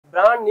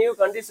Brand new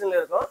கண்டிஷன்ல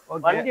இருக்கும்.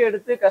 வண்டி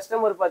எடுத்து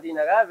கஸ்டமர்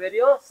பாத்தீங்கன்னா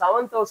வெறும்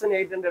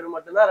 7800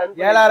 மட்டும் தான் ரன்.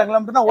 7000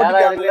 கிலோமீட்டர் தான்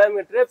ஓட்டிருக்காங்க. 7000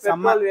 கிலோமீட்டர்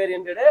பெட்ரோல்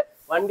வேரியன்ட்.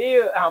 வண்டி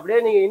அப்படியே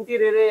நீங்க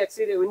இன்டீரியர்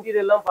எக்ஸ்டீரியர்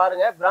இன்டீரியர் எல்லாம்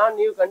பாருங்க, பிராண்ட்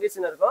நியூ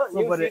கண்டிஷன் இருக்கும்.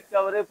 New seat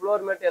cover,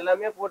 floor mat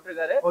எல்லாமே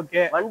போட்டுருக்காரு.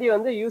 வண்டி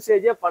வந்து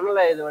யூசேஜே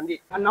பண்ணல இது வண்டி.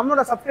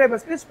 நம்மளோட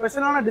சப்ஸ்கிரைபர்ஸ்க்கு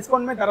ஸ்பெஷலான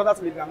டிஸ்கவுண்ட்மே தரதா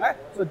சொல்லிருக்காங்க.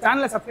 சோ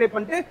சேனலை சப்ஸ்கிரைப்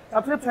பண்ணிட்டு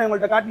சப்ஸ்கிரிப்ஷன்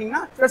உங்கள்ட்ட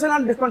காட்டினீங்கன்னா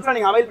ஸ்பெஷலான டிஸ்கவுண்ட்ஸ்லாம்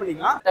நீங்க அவைல்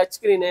பண்ணிக்கலாம். Touch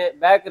screen,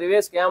 back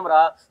reverse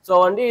camera.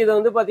 So வண்டி இது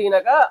வந்து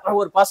பாத்தீங்கன்னாக்கா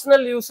ஒரு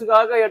பர்சனல்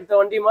யூஸுக்காக எடுத்த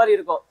வண்டி மாதிரி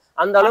இருக்கும்.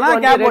 அந்த அளவுக்கு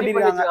வண்டி ரெடி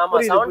பண்ணிருக்காங்க. ஆமா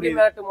 70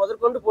 மேட்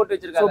முதற்கொண்டு போட்டு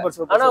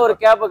வச்சிருக்காங்க. ஆனா ஒரு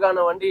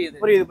கேப்புக்கான வண்டி இது.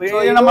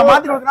 புரியுது. நம்ம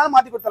மாத்தி கொடுக்கறனால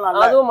மாத்தி கொடுத்தலாம்.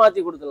 அதுவும்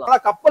மாத்தி கொடுத்தலாம்.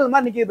 கப்பல்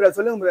மாதிரி நிக்குது bro.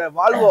 சொல்லுங்க bro.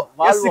 Volvo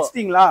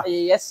S60ங்களா?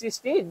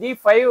 S60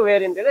 D5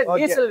 variant,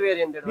 diesel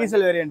variant.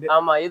 Diesel variant.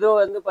 ஆமா இது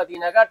வந்து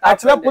பாத்தீங்கன்னாக்கா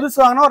ஆக்சுவலா புதுசு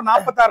வாங்குனா ஒரு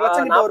 46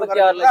 லட்சம் கிட்ட வரும்.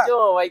 46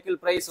 லட்சம் வெஹிக்கிள்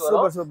பிரைஸ்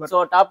வரும்.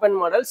 So top end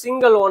model,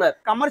 single owner.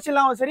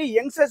 கமர்ஷியலாவும் சரி,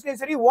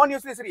 யங்ஸ்டர்ஸ்லயும் சரி, ஓன்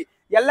யூஸ்லயும் சரி,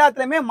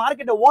 எல்லாத்துலயுமே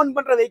மார்க்கெட்டை ஓன்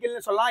பண்ற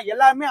வெஹிக்கிள்னு சொல்லலாம்.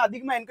 எல்லாமே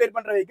அதிகமா என்கொயரி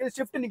பண்ற வெஹிக்கிள்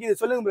ஷிஃப்ட் நிக்குது.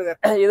 சொல்லுங்க பிரதர்.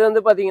 இது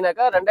வந்து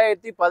பாத்தீங்கன்னாக்கா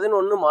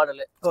 2011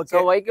 மாடல். சோ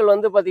வெஹிக்கிள்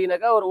வந்து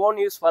பாத்தீங்கன்னாக்கா ஒரு own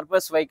use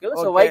purpose vehicle.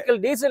 So vehicle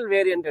diesel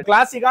variant.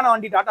 கிளாசிக்கான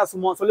வண்டி டாடா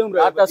சுமோ. சொல்லுங்க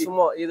bro. டாடா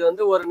சுமோ இது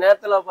வந்து ஒரு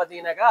நேரத்துல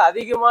பாத்தீங்கன்னாக்கா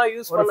அதிகமா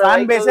யூஸ் பண்ண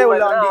ஃபேன் பேஸே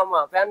உள்ள வண்டி.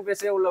 ஆமா ஃபேன்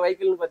பேஸே உள்ள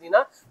வெஹிக்கிள்னு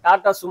பாத்தீங்கன்னா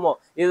டாடா சுமோ.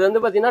 இது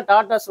வந்து பாத்தீங்கன்னா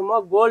Tata Sumo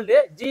gold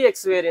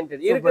GX variant.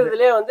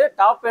 இருக்கிறதுலயே வந்து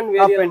டாப் எண்ட்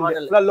வேரியன்ட்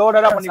மாடல்.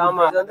 லோடடா பண்ணி.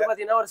 ஆமா இது வந்து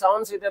பாத்தீங்கன்னா ஒரு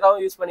 7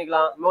 சீட்டராவும் யூஸ்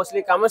பண்ணிக்கலாம்.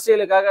 மோஸ்ட்லி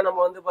கமர்ஷியலுக்காக நம்ம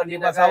வந்து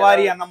பாத்தீங்கன்னா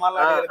சவாரி அந்த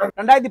மாதிரிலாம் இருக்கு.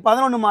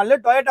 2011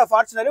 model Toyota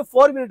Fortuner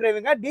 4 wheel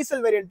driving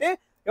diesel variant.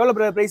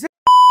 எவ்வளவு price?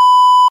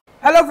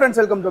 Hello friends,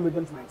 welcome to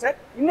Mithun's mind set.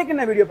 இன்னைக்கு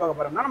என்ன வீடியோ பார்க்க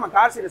போறோம்னா நம்ம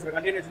கார் சீரிஸ்ல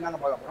கண்டினியூஷன் தாங்க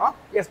பார்க்க போறோம்.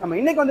 எஸ், நம்ம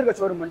இன்னைக்கு வந்திருக்க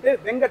ஷோரூம் வந்து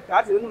வெங்கட்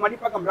கார்ஸ். இது வந்து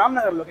மடிப்பாக்கம்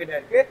ராம்நகர் லொகேட்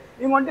ஆயிருக்கு.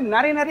 இவங்க வந்து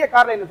நிறைய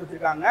கார் லைனப்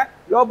வச்சிருக்காங்க.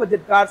 Low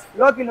budget cars,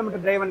 low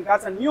kilometre driven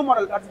cars and new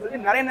model cars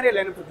சொல்லி நிறைய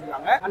லைனப்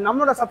வச்சிருக்காங்க. அண்ட்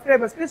நம்மளோட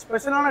சப்ஸ்கிரைபர்ஸ்க்கு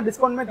ஸ்பெஷலான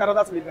டிஸ்கவுண்ட்மே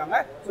தரதா சொல்லிருக்காங்க.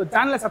 ஸோ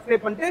சேனலை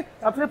சப்ஸ்கிரைப் பண்ணிட்டு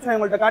சப்ஸ்கிரிப்ஷன்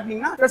உங்கள்ட்ட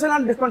காட்டினீங்கன்னா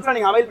ஸ்பெஷலான டிஸ்கவுண்ட்ஸ்லாம்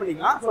நீங்க அவைல்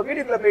பண்ணிக்கலாம். ஸோ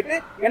வீடியோக்குள்ள போயிட்டு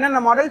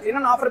என்னென்ன மாடல்ஸ்,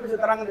 என்னென்ன ஆஃபர் பேச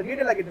தராங்க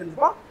டீட்டெயிலாக கேட்டு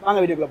இருந்துப்போம்.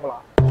 வாங்க வீடியோக்குள்ள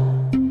போகலாம்.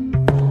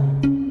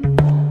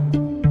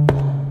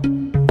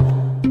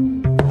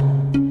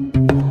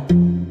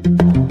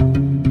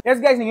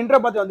 எஸ் கைஸ், நீங்க இன்ட்ரோ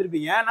பார்த்து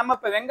வந்திருப்பீங்க. நம்ம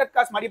இப்ப வெங்கட்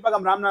கார்ஸ்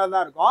மடிப்பாக்கம் ராம்நகர்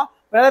தான் இருக்கோம்.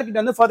 பிரதர் கிட்ட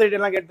வந்து ஃபர்தர் டீடைல்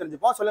எல்லாம் கேட்டு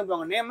தெரிஞ்சுப்போம். சொல்லுங்க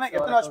உங்க நேம்,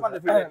 எத்தனை வருஷமா அந்த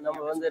ஃபீல்ட்ல? நம்ம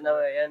வந்து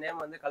என் நேம்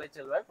வந்து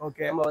கலைச்செல்வன்.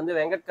 நம்ம வந்து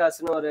வெங்கட்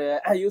கார்ஸ்னு ஒரு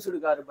used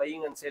car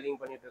buying and selling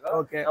பண்ணிட்டு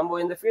இருக்கோம். நம்ம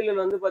இந்த ஃபீல்ட்ல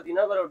வந்து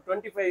பாத்தீங்கன்னா ஒரு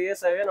 25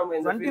 இயர்ஸாவே நம்ம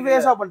இந்த 25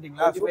 இயர்ஸா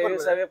பண்ணிட்டீங்களா? 25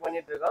 இயர்ஸாவே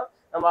பண்ணிட்டு இருக்கோம்.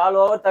 நம்ம ஆல்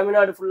ஓவர்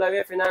தமிழ்நாடு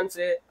ஃபுல்லாவே ஃபினான்ஸ்,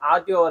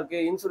 ஆர்டிஓ ஒர்க்,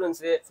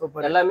 இன்சூரன்ஸ்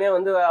எல்லாமே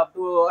வந்து அப்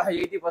டு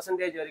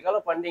 80%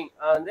 வரைக்கும் பண்டிங்.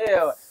 வந்து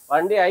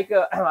வண்டி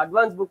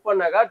அட்வான்ஸ் புக்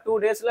பண்ணாக்கா 2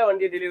 டேஸ்ல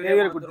வண்டி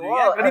டெலிவரி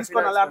கொடுத்துருவோம். கிரெடிட்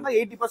ஸ்கோர் நல்லா இருந்தா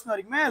 80%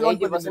 வரைக்கும் லோன்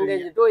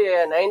 80% டு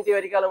 90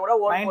 வரைக்கும் கூட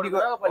ஓன்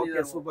போடுறதா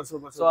பண்ணிடுறோம்.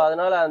 சூப்பர். சோ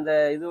அதனால அந்த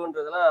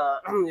இதுன்றதெல்லாம்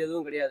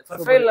எதுவும் கிடையாது.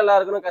 ப்ரொஃபைல் நல்லா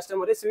இருக்கணும்,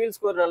 கஸ்டமர் சிவில்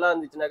ஸ்கோர் நல்லா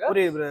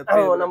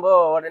இருந்துச்சுனாக்கா நம்ம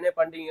உடனே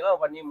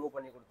பண்டிங்லாம் பண்ணி மூவ்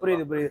பண்ணி கொடுப்போம்.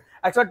 புரியுது.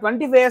 ஆக்சுவலா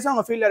 25 இயர்ஸ்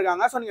அவங்க ஃபீல்ட்ல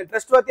இருக்காங்க. சோ நீங்க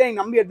ட்ரஸ்ட் வர்த்தியா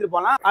நீங்க நம்பி எடுத்து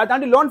போலாம். அதை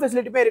தாண்டி லோன் ஃபெசிலிட்டி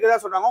இருக்கதா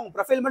சொல்றாங்க. உங்க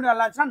ப்ரொஃபைல் மட்டும்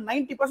நல்லா இருந்துச்சுன்னா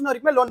 90%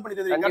 வரைக்கும் லோன் பண்ணி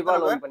தருவீங்க. கண்டிப்பா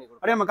லோன் பண்ணி கொடுப்போம்.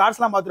 அப்படியே நம்ம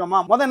கார்ஸ்லாம்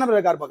பாத்துறோமா? முதல்ல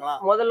என்ன கார் பார்க்கலாம்?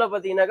 முதல்ல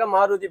பாத்தீங்கன்னாக்கா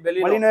மாருதி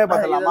பெலினோ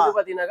பார்த்தலாமா? இது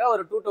பாத்தீங்கன்னாக்கா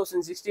ஒரு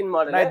 2016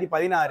 மாடல்,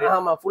 2016.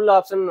 ஆமா ஃபுல்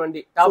ஆப்ஷன்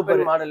வண்டி, top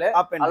end model,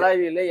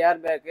 alloy wheel,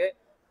 air bag,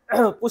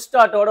 push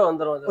ஸ்டார்ட்டோட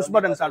வந்துரும். புஷ்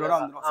பட்டன் ஸ்டார்ட்டோட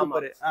வந்துரும்.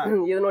 சூப்பர்.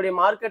 இதனுடைய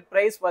மார்க்கெட்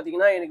பிரைஸ்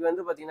பாத்தீங்கன்னா எனக்கு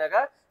வந்து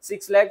பாத்தீங்கன்னாக்கா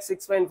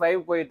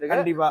 6,06,5 போயிட்டு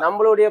இருக்கு.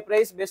 நம்மளுடைய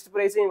பிரைஸ் பெஸ்ட்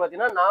பிரைஸ்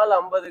பாத்தீங்கன்னா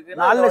 450க்கு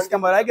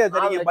 4,50,000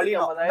 தரீங்க.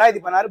 பலினோ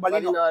 2016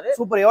 பலினோ.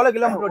 சூப்பர். எவ்வளவு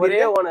கிலோமீட்டர்?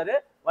 ஒரே ஓனர்.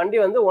 வண்டி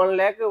வந்து 1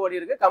 lakh ஓடி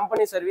இருக்கு.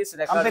 கம்பெனி சர்வீஸ்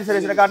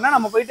ரெக்கார்ட்னா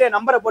நம்ம போயிட்டு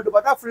நம்பரை போட்டு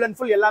பார்த்தா ஃபுல் அண்ட்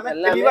ஃபுல் எல்லாமே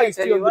தெளிவா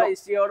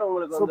ஹிஸ்டரியோட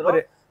உங்களுக்கு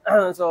வந்துரும்.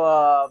 சோ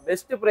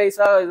பெஸ்ட்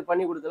பிரைஸா இது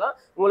பண்ணி கொடுத்தலாம்.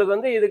 உங்களுக்கு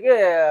வந்து இதுக்கு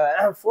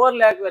 4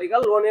 lakh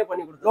வரைக்கும் லோனே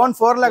பண்ணி கொடுத்தலாம். லோன்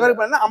 4 lakh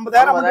வரைக்கும் பண்ணா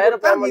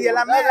 50,000 இது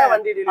எல்லாமே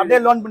வண்டி அப்படியே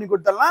லோன் பண்ணி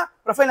கொடுத்தலாம்.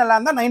 ப்ரொஃபைல் நல்லா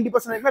இருந்தா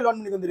 90% வரைக்கும் லோன்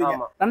பண்ணி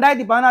தந்துருவீங்க.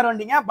 2016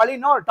 வண்டிங்க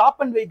பலினோ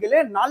டாப் எண்ட் வெஹிக்கிள்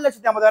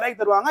 4,50,000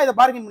 தருவாங்க. இத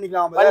பார்கெயின்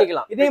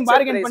பண்ணிக்கலாம். இதையும்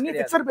பார்கெயின் பண்ணி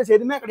ஃபிக்ஸட் பிரைஸ்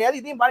எதுவுமே கிடையாது.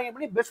 இதையும் பார்கெயின்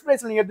பண்ணி பெஸ்ட்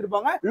பிரைஸ்ல நீங்க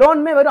எடுத்துப்பாங்க.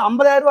 லோன்மே வெறும்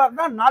 50,000 ரூபாய்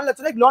இருந்தா 4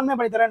 லட்சம் ரூபாய்க்கு லோன்மே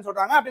பண்ணி தரேன்னு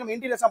சொல்றாங்க. அப்படியே நம்ம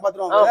இன்டீரியர்ஸா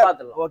பாத்துறோம்.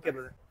 Okay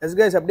brother. எஸ்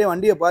கைஸ், அப்படியே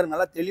வண்டியை பாருங்க,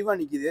 நல்லா தெளிவா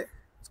நிக்குது.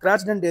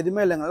 ஸ்கிராட்ச் டென்ட்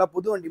எதுவுமே இல்லைங்க. நல்லா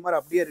புது வண்டி மாதிரி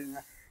அப்படியே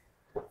இருக்குங்க.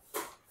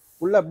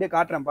 உள்ள அப்படியே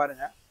காட்டுறேன்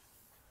பாருங்க.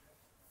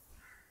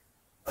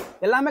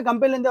 எல்லாமே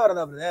கம்பெனில இருந்தே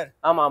வரதா பிரதர்?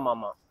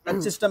 ஆமா.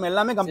 டச் சிஸ்டம்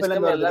எல்லாமே கம்பெனில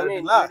இருந்து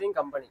வருதுங்களா?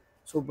 கம்பெனி.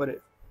 சூப்பர்.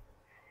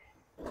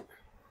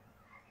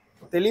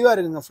 தெளிவா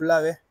இருக்குங்க.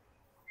 ஃபுல்லாவே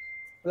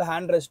ஃபுல்லா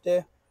hand rest,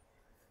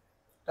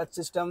 touch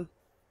system,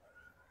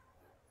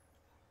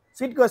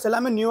 seat covers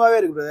எல்லாமே நியூவாவே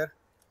இருக்கு பிரதர்.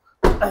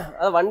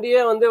 அது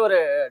வண்டியே வந்து ஒரு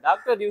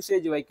டாக்டர்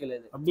யூசேஜ் வெஹிக்கிள்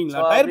இது.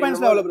 அப்படிங்களா? டயர்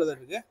பாயிண்ட்ஸ்ல எவ்வளவு பிரதர்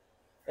இருக்கு?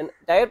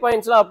 டயர்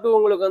பாயிண்ட்ஸ்லாம் அப் டு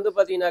உங்களுக்கு வந்து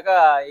பாத்தீங்கன்னாக்கா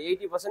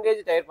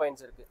 80% டயர்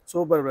பாயிண்ட்ஸ் இருக்கு.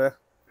 Super brother.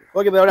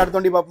 ஓகே பிரதர், அடுத்த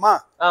வண்டி பாப்போமா?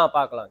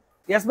 பார்க்கலாம்.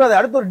 எஸ் பிரதர்,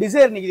 அடுத்து ஒரு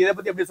டிசைர் நிக்குது. இத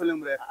பத்தி அப்படியே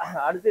சொல்லுங்க பிரதர்.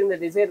 அடுத்து இந்த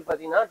டிசைர்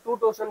பாத்தீங்கன்னா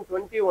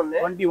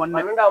 2021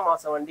 12ஆம்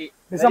மாசம் வண்டி,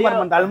 டிசம்பர்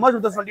மந்த், ஆல்மோஸ்ட்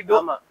 2022.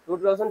 ஆமா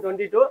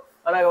 2022.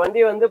 ஆனா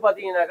வண்டி வந்து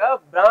பாத்தீங்கன்னாக்கா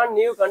பிராண்ட்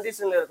நியூ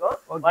கண்டிஷன்ல இருக்கும்.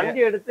 வண்டி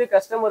எடுத்து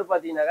கஸ்டமர்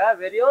பாத்தீங்கன்னாக்கா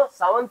வெறும்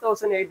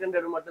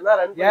 7,800 மட்டும் தான்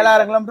ரன்.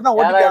 7,000 கிலோமீட்டர் தான்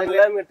ஓட்டிருக்காங்க. 7,000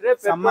 கிலோமீட்டர்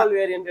பெட்ரோல்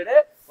வேரியன்ட்.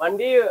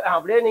 வண்டி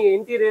அப்படியே நீங்க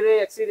இன்டீரியர்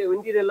எக்ஸ்டீரியர்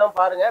இன்டீரியர் எல்லாம்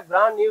பாருங்க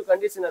பிராண்ட் நியூ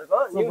கண்டிஷன்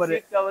இருக்கும் new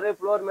seat cover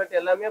floor mat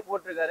எல்லாமே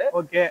போட்டிருக்காரு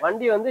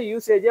வண்டி வந்து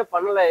யூசேஜே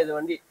பண்ணல இது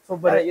வண்டி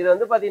இது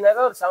வந்து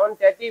பாத்தீங்கன்னா ஒரு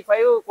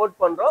 735 கோட்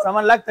பண்றோம்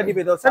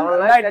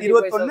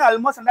 7,35,000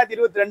 ஆல்மோஸ்ட்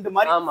 2022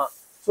 மாதிரி ஆமா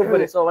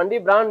சூப்பர் சோ வண்டி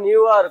பிராண்ட்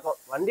நியூவா இருக்கும்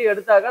வண்டி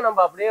எடுத்தாக்க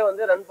நம்ம அப்படியே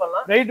வந்து ரன்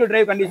பண்ணலாம் ரெடி டு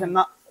டிரைவ் கண்டிஷன்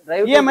தான்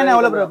EMI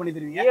எவ்வளவு ப்ரோ பண்ணி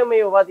தருவீங்க EMI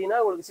பாத்தீங்கன்னா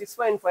உங்களுக்கு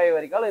 6.5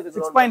 வரைக்கும்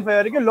இதுக்கு 6.5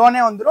 வரைக்கும்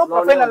லோனே வந்துரும்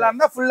ப்ரொஃபைல் நல்லா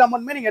இருந்தா ஃபுல்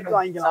அமௌண்ட் நீங்க எடுத்து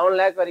வாங்கிக்கலாம் 7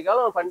 lakh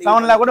வரைக்கும் பண்ணி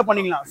 7 lakh கூட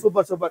பண்ணிக்கலாம்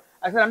சூப்பர் சூப்பர்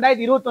ஆக்சுவலா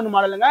 2021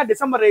 மாடலுங்க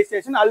டிசம்பர்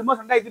ரெஜிஸ்ட்ரேஷன்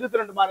ஆல்மோஸ்ட்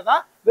 2022 மாதிரி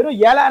தான் வெறும்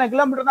 7000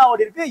 கிலோமீட்டர் தான்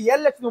ஓடி இருக்கு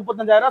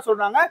 7,35,000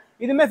 சொல்றாங்க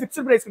இதுமே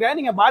ஃபிக்ஸ்ட் பிரைஸ் கிடையாது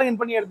நீங்க பார்கெயின்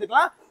பண்ணி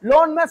எடுத்துக்கலாம்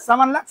லோன்மே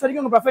 7 lakhs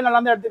வரைக்கும் உங்க ப்ரொஃபைல் நல்லா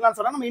இருந்தா எடுத்துக்கலாம்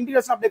சொல்றாங்க நம்ம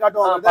இன்டீரியர்ஸ் அப்படியே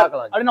காட்டுவோம்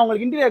அப்படி நான்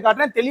உங்களுக்கு இன்டீரியர்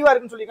காட்டுறேன் தெளிவா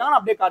இருக்குன்னு சொல்லிருக்காங்க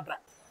நான் அப்படியே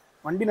காட்டுறேன்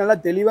வண்டி நல்லா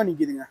தெளிவா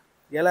நிக்குதுங்க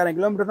 7000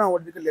 கிலோமீட்டர் தான்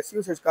ஓடி இருக்கு லெஸ்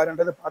யூசேஜ்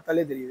கார்ன்றதை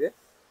பார்த்தாலே தெரியுது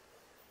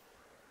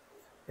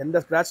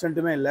எந்த ஸ்கிராட்ச்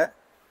ரெண்டுமே இல்ல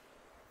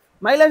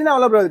மைலேஜ்னா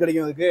எவ்வளவு ப்ரோ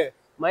கிடைக்கும் அதுக்கு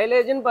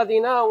மைலேஜ்னு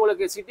பாத்தீங்கன்னா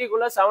உங்களுக்கு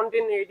சிட்டிக்குள்ள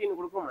 17-18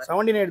 கொடுக்கும்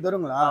 17-18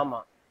 தருங்களா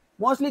ஆமா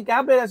மோஸ்ட்லி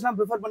கேப் டிரைவர்ஸ்லாம்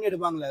ப்ரிஃபர் பண்ணி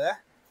எடுப்பாங்கல்ல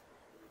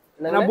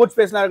நான் பூட்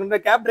ஸ்பேஸ்லாம் இருக்குன்ற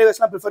கேப்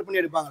டிரைவர்ஸ்லாம் ப்ரிஃபர் பண்ணி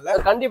எடுப்பாங்கல்ல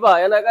கண்டிப்பா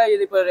ஏனாக்கா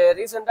இது இப்ப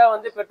ரீசெண்டா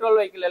வந்து பெட்ரோல்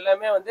வெஹிக்கிள்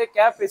எல்லாமே வந்து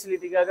கேப்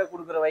ஃபெசிலிட்டிக்காக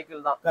கொடுக்குற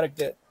வெஹிக்கிள் தான்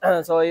கரெக்ட்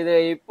சோ இது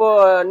இப்போ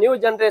நியூ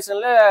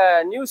ஜெனரேஷன்ல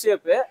நியூ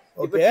ஷேப்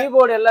இப்போ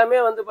கீபோர்டு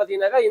எல்லாமே வந்து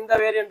பாத்தீங்கன்னா இந்த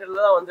வேரியன்ட்ல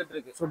தான் வந்துட்டு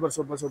இருக்கு சூப்பர்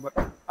சூப்பர் சூப்பர்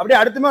அப்படியே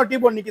அடுத்துமே ஒரு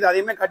கீபோர்டு நிக்குது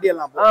அதையுமே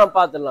காட்டிடலாம்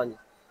பாத்துடலாம்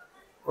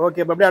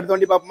ஓகே அப்படியே அடுத்த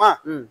வண்டி பாப்போமா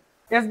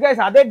எஸ் गाइस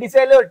அதே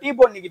டிசைன்ல ஒரு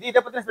டீ-போன் நிக்குது இத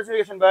பத்தின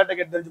ஸ்பெசிஃபிகேஷன் வேற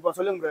கேட் தெரிஞ்சுப்போம்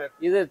சொல்லுங்க ப்ரோ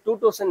இது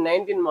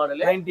 2019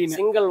 மாடல்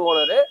சிங்கிள்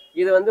ஓனர்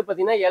இது வந்து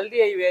பாத்தீங்கன்னா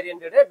LDI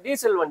வேரியன்ட்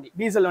டீசல் வண்டி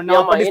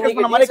ஆமா டிஸ்கஸ்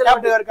பண்ண மாதிரி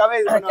கேப் டிரைவருக்காக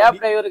இது கேப்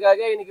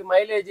டிரைவருக்காக இன்னைக்கு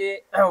மைலேஜ்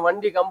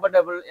வண்டி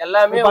கம்ஃபர்ட்டபிள்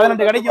எல்லாமே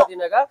 18 கிடைக்கும்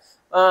பாத்தீங்கன்னா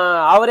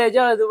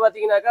அவரேஜா இது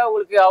பாத்தீங்கன்னா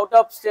உங்களுக்கு அவுட்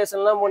ஆஃப்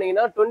ஸ்டேஷன்லாம்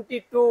போனீங்கன்னா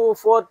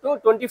 22.4 to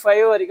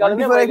 25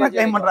 வரைக்கும்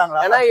க்ளைம்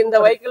பண்றாங்க ஏனா இந்த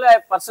வெஹிக்கிள்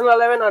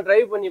பர்சனலாவே நான்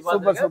டிரைவ் பண்ணி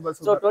பார்த்தேன்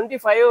சோ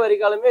 25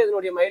 வரைக்குமே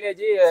இதனுடைய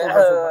மைலேஜ்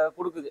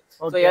கொடுக்குது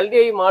சோ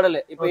LDI மாடல்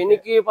இப்போ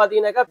இன்னைக்கு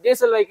பாத்தீங்கன்னா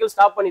டீசல் வெஹிக்கிள்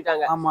ஸ்டாப்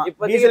பண்ணிட்டாங்க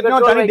இப்போ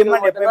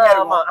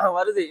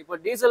வருது இப்போ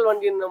டீசல்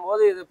வண்டின்னும்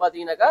போது இது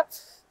பாத்தீங்கன்னா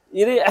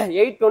இது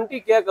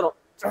 820 கேக்குறோம்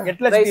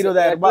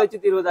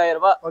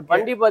 8,20,000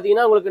 வண்டி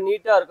பாத்தீங்கன்னா உங்களுக்கு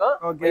நீட்டா இருக்கும்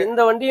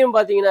இந்த வண்டியும்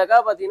பாத்தீங்கன்னா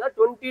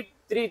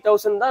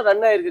 23,000 தான்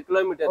ரன் ஆயிருக்கு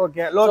கிலோமீட்டர்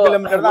லோ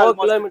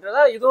கிலோமீட்டர்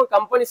தான் இதுவும்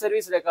கம்பெனி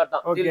சர்வீஸ் ரெக்கார்ட்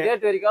தான்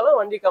டேட் வரைக்கும்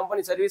வண்டி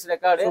company service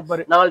record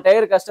 4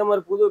 tyre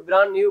customer புது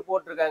பிராண்ட் நியூ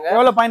போட்டிருக்காங்க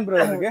எவ்வளவு பாயிண்ட் ப்ரோ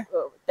இருக்கு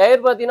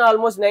டயர் பாத்தீங்கன்னா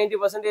almost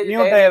 90%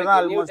 new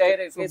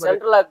tyre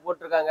central lock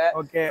போட்டிருக்காங்க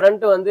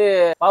ஃப்ரண்ட் வந்து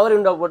பவர்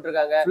விண்டோ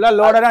போட்டிருக்காங்க ஃபுல்லா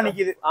லோடரா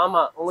நிக்குது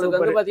ஆமா உங்களுக்கு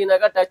வந்து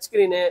பாத்தீங்கன்னா touch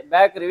screen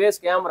back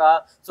reverse camera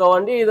so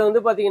வண்டி இது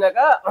வந்து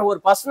பாத்தீங்கன்னா ஒரு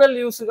பர்சனல்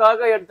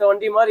யூஸ்க்காக எடுத்த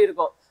வண்டி மாதிரி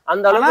இருக்கும்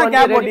அந்த அளவுக்கு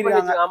ரெடி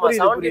பண்ணி ஆமா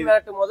 70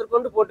 மேட்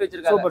முதற்கொண்டு போட்டு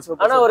வச்சிருக்காங்க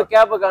ஆனா ஒரு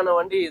கேப்புக்கான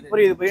வண்டி இது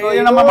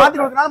புரியுது நம்ம மாத்தி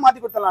கொடுக்கறனால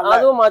மாத்தி கொடுத்தலாம்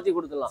அதுவும் மாத்தி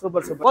கொடுத்தலாம்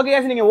சூப்பர் சூப்பர் ஓகே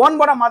गाइस நீங்க ஓன்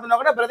போர்டா மாத்தனா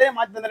கூட பிரதரே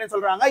மாத்தி தந்தறேன்னு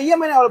சொல்றாங்க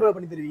EMI எவ்வளவு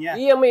பண்ணி தருவீங்க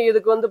EMI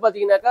இதுக்கு வந்து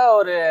பாத்தீங்கன்னா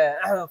ஒரு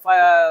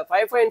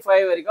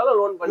 5.5 வரைக்கும்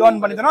லோன்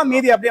பண்ணி தரோம்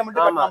மீதி அப்படியே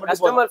மட்டும் கட்டலாம்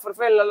கஸ்டமர்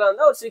ப்ரொஃபைல் நல்லா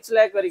இருந்தா ஒரு 6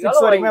 lakh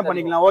வரைக்கும்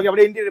பண்ணிக்கலாம் ஓகே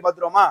அப்படியே இன்டீரியர்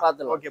பாத்துறோமா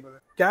ஓகே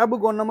பிரதர்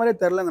கேபுக்கு ஒண்ண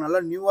மாதிரி தெரியலங்க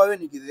நல்லா நியூவாவே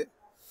நிக்குது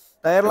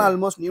டயர்லாம்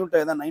ஆல்மோஸ்ட் நியூ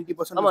டயர் தான்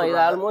 90% ஆமா இது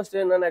ஆல்மோஸ்ட்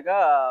என்னன்னாக்கா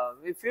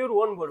pure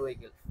own board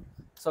vehicle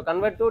so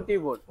convert to tea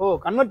board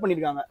convert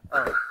பண்ணிருக்காங்க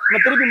நம்ம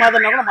திருப்பி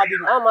மாத்தனா கூட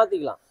மாத்திக்கலாம்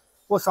மாத்திக்கலாம்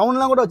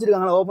சவுண்ட்லாம் கூட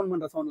வச்சிருக்காங்க ஓபன்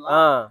பண்ற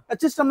சவுண்ட்லாம்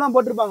டச் சிஸ்டம்லாம்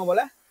போட்டுருப்பாங்க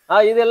போல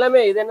இது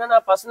எல்லாமே இது என்னன்னா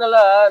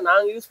பர்சனலா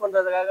நாங்க யூஸ்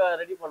பண்றதுக்காக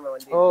ரெடி பண்ண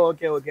வண்டி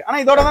ஓகே ஆனா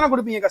இதோட தான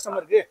கொடுப்பீங்க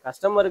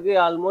கஸ்டமருக்கு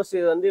ஆல்மோஸ்ட்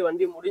இது வந்து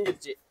வண்டி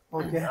முடிஞ்சிருச்சு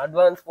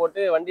அட்வான்ஸ்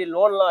போட்டு வண்டி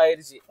லோன்லாம்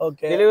ஆயிருச்சு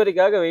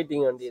டெலிவரிக்காக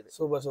வெயிட்டிங் வண்டி இது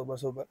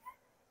சூப்பர்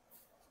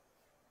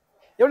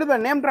எப்படி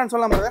நேம்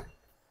ட்ரான்ஸ்ஃபர்லாம் பிரதர்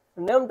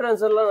நேம்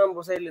ட்ரான்ஸ்ஃபர்லாம்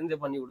நம்ம சைடுல இருந்தே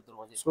பண்ணி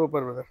கொடுத்துருவோம்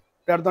சூப்பர் பிரதர்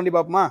அடுத்த வண்டி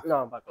பாப்போமா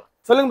பார்க்கலாம்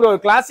சொல்லுங்க ப்ரோ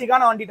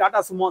கிளாசிக்கான வண்டி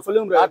டாடா சுமோ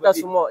சொல்லுங்க ப்ரோ டாடா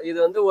சுமோ இது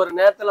வந்து ஒரு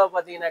நேரத்துல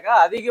பாத்தீங்கன்னா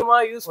அதிகமா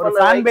யூஸ்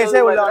பண்ண ஃபேன்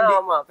பேஸே உள்ள வண்டி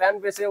ஆமா ஃபேன்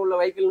பேஸே உள்ள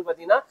வெஹிக்கிள்னு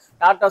பாத்தீங்கன்னா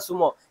டாடா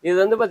சுமோ இது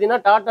வந்து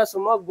பாத்தீங்கன்னா Tata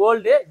Sumo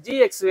gold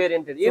GX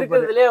variant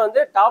இருக்குறதுலயே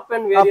வந்து டாப்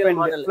எண்ட்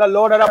வேரியன்ட் மாடல்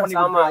லோடரா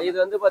பண்ணி ஆமா இது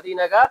வந்து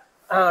பாத்தீங்கன்னா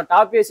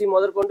டாப் ஏசி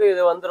முதற்கொண்டு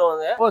இது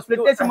வந்துரும்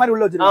ஸ்பிளிட் ஏசி மாதிரி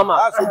உள்ள வச்சிருக்காங்க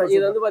ஆமா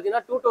இது வந்து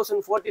பாத்தீங்கன்னா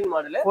 2014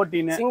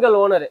 மாடல் சிங்கிள்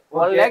ஓனர்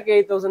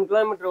 1,08,000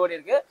 கிலோமீட்டர் ஓடி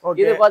இருக்கு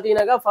இது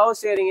பாத்தீங்கன்னா power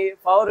steering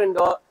power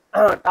window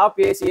top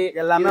AC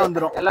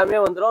எல்லாமே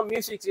வந்துரும்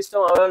மியூசிக்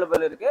சிஸ்டம்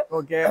அவைலபிள் இருக்கு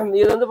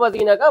இது வந்து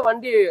பாத்தீங்கன்னா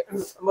வண்டி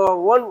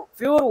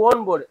பியூர் ஓன்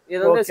போர்டு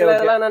இது வந்து சில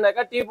இதெல்லாம்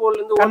என்னன்னாக்கா டீ போர்ட்ல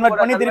இருந்து கன்வெர்ட்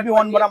பண்ணி திருப்பி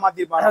ஓன் போர்டா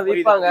மாத்திப்பாங்க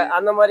விப்பாங்க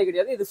அந்த மாதிரி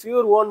கிடையாது இது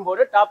pure own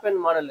board top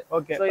end model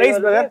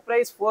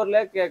price 4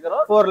 lakh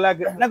கேக்குறோம் 4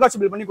 lakh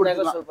நெகோஷியபிள் பண்ணி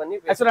கொடுக்கலாம்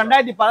ஆக்சுவலா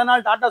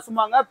 2014 டாடா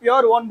சுமாங்க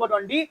பியூர் ஓன் போர்ட்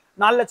வண்டி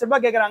 4 லட்சம்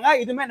ரூபாய் கேக்குறாங்க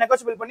இதுமே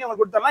நெகோஷியபிள் பண்ணி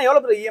உங்களுக்கு கொடுத்தறலாம்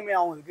எவ்வளவு EMI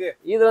ஆகும் இதுக்கு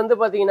இது வந்து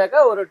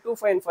பாத்தீங்கன்னா ஒரு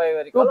 2.5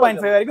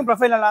 வரைக்கும்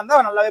ப்ரொஃபைல் நல்லா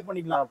இருந்தா நல்லாவே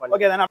பண்ணிக்கலாம்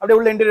ஓகே தான அப்படியே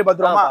உள்ள இன்டீரியர்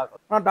பாத்துறோமா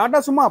நான் டாடா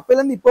சும்மா அப்பையில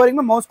இருந்து இப்போ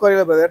வரைக்கும் மவுஸ்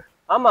குறையல பிரதர்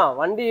ஆமா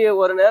வண்டி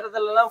ஒரு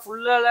நேரத்துல எல்லாம்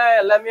ஃபுல்லா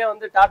எல்லாமே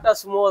வந்து டாடா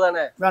சுமோ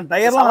தானே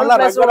டயர்லாம் நல்லா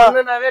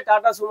ரெகுலராவே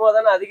டாடா சுமோ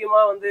தானே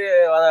அதிகமா வந்து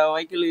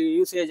வெஹிக்கிள்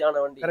யூசேஜ்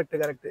ஆன வண்டி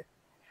கரெக்ட்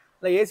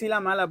இல்ல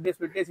ஏசிலாம் மேல அப்படியே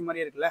ஸ்பிளிட் ஏசி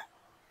மாதிரி இருக்குல்ல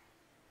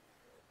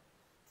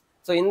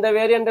சோ இந்த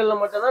வேரியன்ட்ல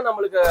மட்டும் தான்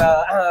நமக்கு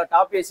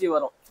டாப் ஏசி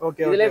வரும்.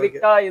 இதுல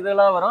விக்டா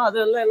இதெல்லாம் வரும்.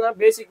 அதெல்லாம் என்ன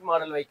பேசிக்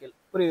மாடல் வெஹிக்கிள்.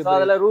 சோ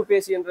அதுல ரூப்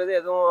ஏசின்றது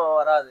எதுவும்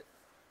வராது.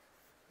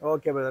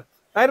 Okay brother.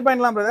 Tyre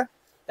பாயிண்ட்லாம் brother?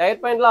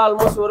 Tyre பாயிண்ட்ல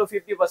ஆல்மோஸ்ட் ஒரு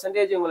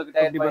 50% உங்களுக்கு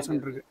டயர்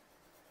பாயிண்ட் இருக்கு.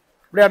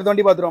 அப்படியே அடுத்த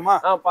வண்டி பாத்துறோமா?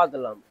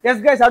 பாத்துடலாம்.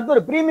 எஸ் गाइस, அடுத்து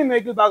ஒரு பிரீமியம்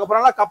வெஹிக்கிள் பார்க்க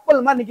போறோம்ல.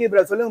 கப்பல் மாதிரி நிக்குது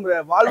பிரதர். சொல்லுங்க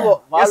brother. Volvo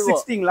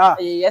S60ங்களா?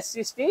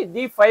 S60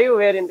 D5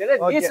 variant,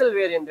 diesel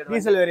variant.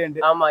 Diesel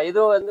variant. ஆமா, இது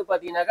வந்து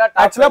பாத்தீங்கன்னாக்கா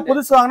ஆக்சுவலா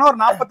புதுசு வாங்குனா ஒரு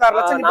 46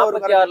 லட்சம் கிட்ட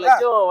வரும். 46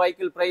 லட்சம்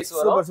வெஹிக்கிள் பிரைஸ்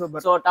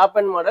வரும். So top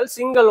end model,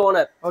 single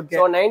owner.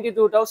 So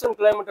 92,000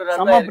 kilometre run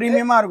ஆயிருக்கு.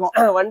 பிரீமியமா இருக்கும்.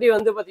 வண்டி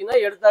வந்து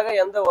பாத்தீங்கன்னா எடுத்தாக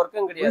எந்த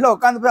வர்க்கும் கிடையாது. உள்ள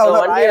உட்கார்ந்து போய்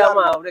அவ்வளவு வண்டி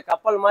ஆமா அப்படியே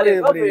கப்பல் மாதிரி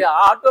இருக்கும்.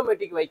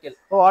 Automatic vehicle.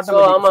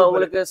 சோ ஆமா,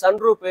 உங்களுக்கு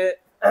சன்ரூப்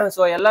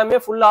சோ எல்லாமே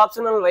ஃபுல்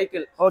ஆப்ஷனல்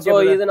வெஹிக்கிள். சோ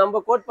இது நம்ம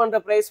கோட் பண்ற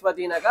பிரைஸ்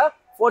பாத்தீங்கன்னாக்கா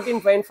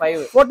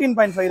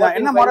 14.5 தான்.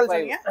 என்ன மாடல்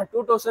சொன்னீங்க?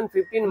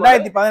 2015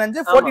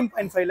 2015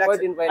 14.5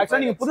 lakhs.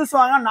 ஆக்சுவலா நீங்க புதுசு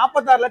வாங்குனா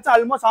 46 லட்சம்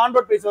ஆல்மோஸ்ட் ஆன்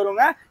ரோட் பிரைஸ்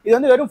வருங்க. இது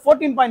வந்து வெறும்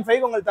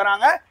 14.5 உங்களுக்கு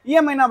தராங்க.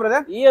 EMI என்ன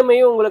பிரதர்? EMI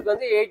உங்களுக்கு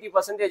வந்து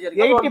 80%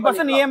 இருக்கு.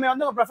 80% EMI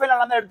வந்து உங்க ப்ரொஃபைல்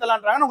நல்லா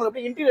எடுத்துலாம்ன்றாங்க.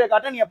 உங்களுக்கு இன்டீரியர்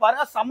காட்ட நீங்க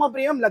பாருங்க, செம்ம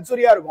பிரீமியம்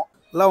லக்ஸரியா இருக்கும்.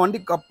 எல்லாம்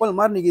வண்டி கப்பல்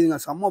மாதிரி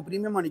நிக்குதுங்க. செம்ம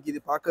பிரீமியமா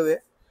நிக்குது பார்க்கவே.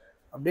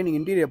 அப்படியே நீங்க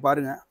இன்டீரியர்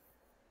பாருங்க.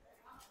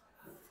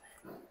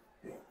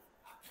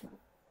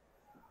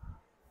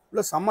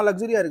 உள்ள செம்ம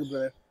லக்ஸரியா இருக்கு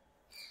பிரதர்.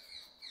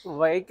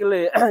 வெஹிக்கிள்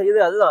இது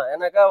அதுதான்.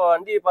 எனக்கா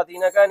வண்டி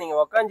பாத்தீங்கன்னாக்கா நீங்க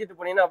உக்காந்துட்டு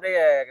போனீங்கன்னா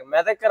அப்படியே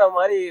மிதக்கிற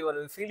மாதிரி ஒரு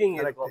ஃபீலிங்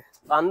இருக்கும்.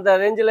 அந்த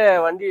ரேஞ்சில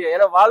வண்டி.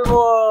 ஏன்னா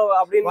வால்வோ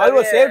அப்படின்னு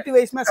வால்வோ சேஃப்டி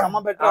வைஸ்மே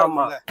செம்ம பெட்டரா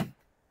இருக்கும்ல.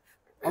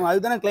 ஆமா,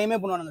 அதுதானே கிளைமே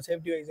பண்ணுவாங்க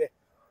சேஃப்டி வைஸ்.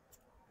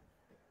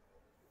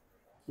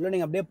 இல்ல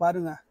நீங்க அப்படியே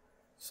பாருங்க,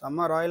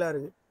 செம்ம ராயலா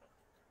இருக்கு.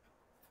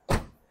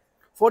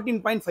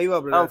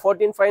 14.5 ஆ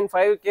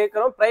 14.5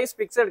 கேக்குறோம். பிரைஸ்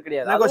பிக்ஸட்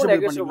கிடையாது.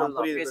 நெகோஷியபிள்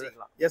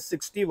பண்ணிக்கலாம்.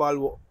 S60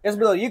 Volvo. S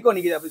bro, ego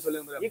நிக்குது அப்படி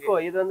சொல்லுங்க ப்ரோ. ஈகோ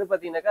இது வந்து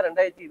பாத்தீங்கன்னாக்கா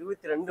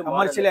 2022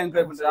 கமர்ஷியல்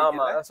என்கொயரி பண்றாங்க.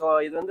 ஆமா, சோ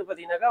இது வந்து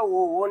பாத்தீங்கன்னாக்கா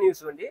ஓன்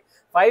யூஸ் வண்டி.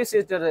 5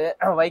 seater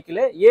vehicle,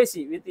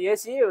 AC with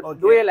AC,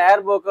 dual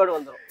ஏர் போக்கோட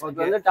வந்துரும். இது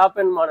வந்து டாப்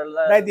எண்ட் மாடல்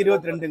தான்.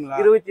 2022ங்களா?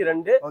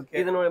 22.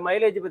 இதனோட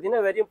மைலேஜ்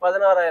பாத்தீங்கன்னா வெறும்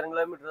 16,000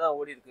 கிலோமீட்டர் தான்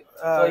ஓடி இருக்கு.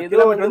 சோ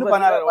இதுல வந்து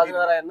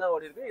 16,000 தான்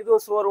ஓடி இருக்கு.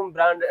 இதுவும் ஷோரூம்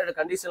பிராண்டட்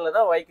கண்டிஷன்ல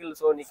தான் வெஹிக்கிள்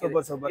சோ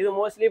நிக்குது. இது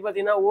மோஸ்ட்லி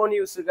பாத்தீங்கன்னா ஓன்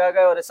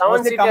யூஸ்க்காக ஒரு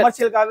 7 சீட்டர்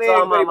கமர்ஷியலுக்காகவே.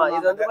 ஆமா,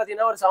 இது வந்து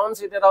பாத்தீங்கன்னா ஒரு 7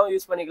 சீட்டராவும்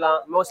யூஸ் பண்ணிக்கலாம்.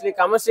 மோஸ்ட்லி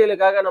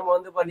கமர்ஷியலுக்காக நம்ம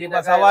வந்து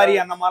பாத்தீங்கன்னா சவாரி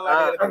அந்த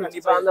மாதிரி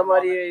கண்டிப்பா அந்த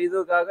மாதிரி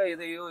இதுக்காக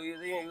இதையும்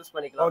யூஸ்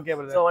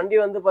பண்ணிக்கலாம். சோ வண்டி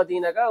வந்து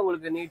பாத்தீங்கன்னாக்கா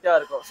உங்களுக்கு நீட்டா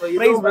இருக்கும். சோ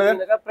இது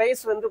பாத்தீங்கன்னா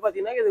பிரைஸ் வந்து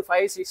பாத்தீங்கன்னா இது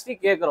 560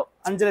 கேக்குறோம்.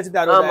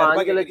 5,60,000. ஆமா,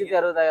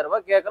 5,60,000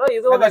 ரூபாய் கேக்குறோம்.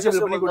 இதுவும்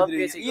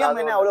EMI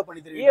என்ன எவ்வளவு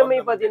பண்ணி தருவீங்க? EMI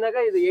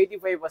பாத்தீங்கன்னாக்கா இது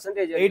 85%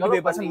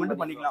 85%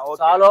 மட்டும் பண்ணிக்கலாம்.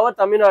 ஆல் ஓவர்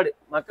தமிழ்நாடு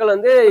மக்கள்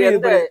வந்து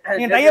எந்த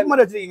நீங்க டை அப்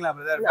மாதிரி வச்சிருக்கீங்களா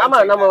பிரதர்? ஆமா,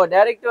 நம்ம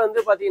டைரக்ட் வந்து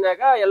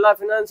பாத்தீங்கன்னாக்கா எல்லா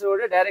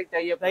ஃபினான்ஸோட டைரக்ட்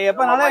டை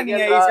அப்பனால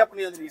நீங்க ஈஸியா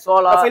பண்ணி வந்துருவீங்க.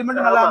 ப்ரொஃபைல்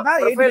மட்டும் நல்லா இருந்தா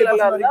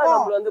 80% வரைக்கும்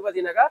நம்ம வந்து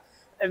பாத்தீங்கன்னாக்கா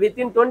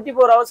within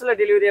 24 ஹவர்ஸ்ல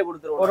டெலிவரியே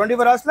கொடுத்துருவோம்.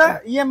 24 ஹவர்ஸ்ல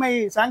EMI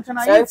சாங்க்ஷன்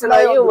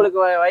ஆகி உங்களுக்கு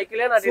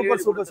வெஹிக்கிளே நான்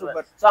டெலிவரி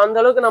சூப்பர். சோ அந்த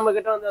அளவுக்கு நம்ம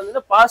கிட்ட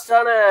வந்து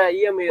ஃபாஸ்டான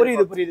EMI.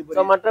 புரியுது.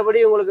 சோ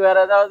மற்றபடி உங்களுக்கு வேற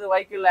ஏதாவது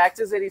வெஹிக்கிள்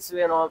ஆக்சஸரீஸ்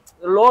வேணும்,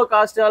 லோ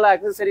காஸ்டால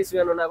ஆக்சஸரீஸ்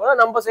வேணும்னா கூட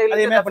நம்ம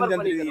சைடுல பண்ணி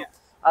தந்துருவீங்க.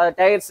 அது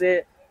டயர்ஸ்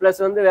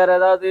பிளஸ் வந்து வேற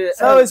ஏதாவது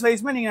சர்வீஸ்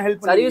வைஸ்மே நீங்க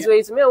ஹெல்ப் பண்ணுவீங்க. சர்வீஸ்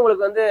வைஸ்மே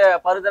உங்களுக்கு வந்து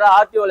ஃபர்தரா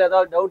ஆர்டிஓல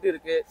ஏதாவது டவுட்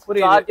இருக்கு,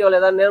 ஆர்டிஓல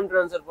ஏதாவது நேம்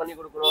ட்ரான்ஸ்ஃபர் பண்ணி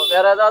கொடுக்கணும்,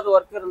 வேற ஏதாவது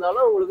ஒர்க்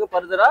இருந்தாலும் உங்களுக்கு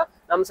ஃபர்தரா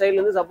நம்ம சைடுல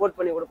இருந்து சப்போர்ட்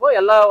பண்ணி கொடுப்போம்.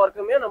 எல்லா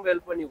ஒர்க்குமே நம்ம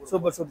ஹெல்ப் பண்ணி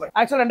கொடுப்போம். சூப்பர்.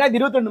 ஆக்சுவலா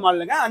 2022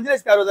 மாடலுங்க.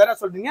 5,60,000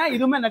 சொல்றீங்க.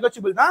 இதுவுமே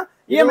நெகோஷியபிள் தான்.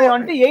 EMI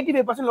வந்து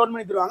 85% லோன்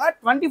பண்ணி தருவாங்க.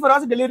 24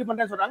 ஹவர்ஸ் டெலிவரி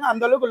பண்றேன்னு சொல்றாங்க.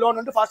 அந்த அளவுக்கு லோன்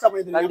வந்து ஃபாஸ்டா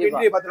பண்ணி தருவாங்க.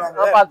 இன்டீரியர்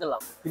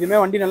பாத்துலாம். இதுமே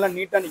வண்டி நல்லா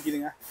நீட்டா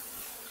நிக்குதுங்க.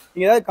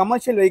 நீங்க ஏதாவது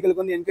கமர்ஷியல்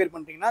வெஹிக்கிளுக்கு வந்து என்கொயரி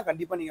பண்றீங்கன்னா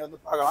கண்டிப்பா நீங்க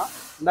வந்து பார்க்கலாம்.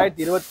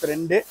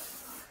 2022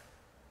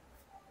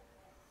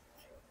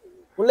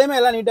 உள்ளேமே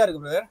எல்லாம் நீட்டா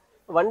இருக்கு பிரதர்.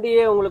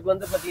 வண்டியே உங்களுக்கு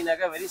வந்து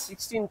பாத்தீங்கன்னாக்கா வெரி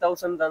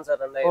 16,000 தான்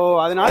சார்.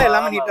 அதனால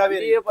எல்லாமே நீட்டாவே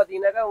வண்டியே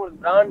பாத்தீங்கன்னாக்கா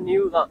உங்களுக்கு பிராண்ட்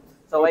நியூ தான்.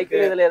 சோ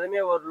வெஹிக்கிள் இதுல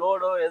எதுவுமே ஒரு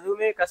லோடோ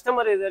எதுவுமே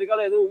கஸ்டமர் இது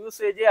வரைக்கும் எதுவும்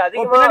யூசேஜ்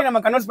அதிகமா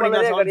நம்ம கன்வெர்ட்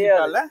பண்ணிக்கலாம்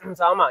கிடையாது.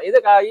 ஆமா,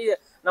 இது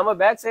நம்ம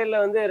பேக்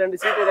சைடுல வந்து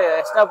 2 சீட்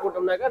எக்ஸ்ட்ரா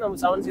போட்டோம்னாக்கா நம்ம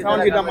 7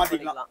 சீட்டா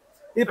மாத்திக்கலாம்.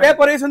 இது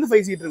பேப்பர் வைஸ் வந்து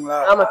 5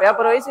 சீட்டருங்களா? ஆமா,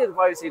 பேப்பர் வைஸ் இது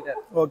 5 seater.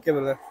 Okay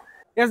brother.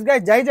 S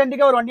guys,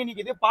 ஜைஜென்டிக்கா ஒரு வண்டி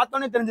நிக்குது.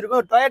 பார்த்தோனே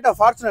தெரிஞ்சிருக்கும் டொயோட்டா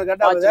ஃபார்ச்சுனர்.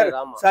 கரெக்ட்டா பிரதர்?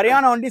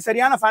 சரியான வண்டி,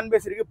 சரியான ஃபேன்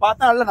பேஸ் இருக்கு.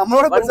 பார்த்தா நல்ல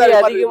நம்மளோட பெருசா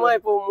அதிகமா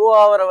இப்போ மூவ்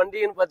ஆவற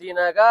வண்டின்னு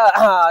பாத்தீங்கன்னாக்கா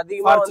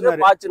அதிகமா வந்து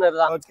ஃபார்ச்சுனர்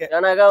தான்.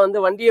 ஏனாக்கா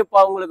வந்து வண்டியை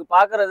உங்களுக்கு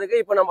பாக்குறதுக்கு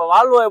இப்போ நம்ம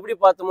வால்வோ எப்படி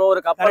பார்த்தோமோ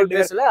ஒரு கப்பல்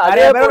பேஸ்ல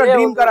அதே போல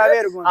ட்ரீம் காராவே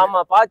இருக்கும். ஆமா,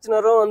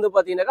 ஃபார்ச்சுனரும் வந்து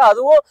பாத்தீங்கன்னாக்கா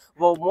அதுவும்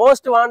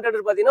மோஸ்ட் வாண்டட்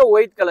பாத்தீங்கன்னா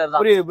ஒயிட் கலர்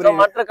தான்.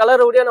 மற்ற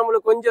கலரை விட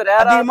நம்மளுக்கு கொஞ்சம்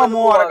ரேரா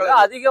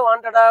அதிக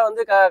வாண்டடா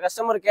வந்து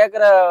கஸ்டமர்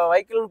கேக்குற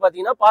வெஹிக்கிள்னு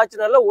பாத்தீங்கன்னா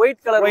ஃபார்ச்சுனர்ல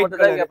ஒயிட் கலர்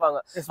மட்டும் தான் கேட்பாங்க.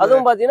 அதுவும்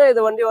பாத்தீங்கன்னா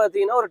இது வண்டி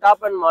பாத்தீங்கன்னா ஒரு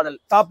top end model.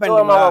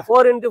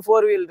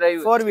 4x4 wheel drive.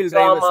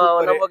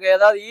 நமக்கு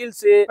ஏதாவது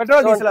ஹீல்ஸ்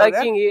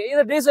ட்ரக்கிங்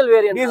இது டீசல்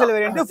வேரியன்ட்.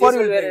 4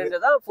 வீல் வேரியன்ட்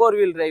தான் 4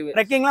 வீல் டிரைவ்.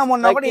 ட்ரக்கிங்லாம்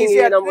போனா கூட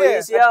ஈஸியா நம்ம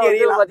ஈஸியா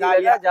வந்து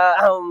பாத்தீங்கன்னா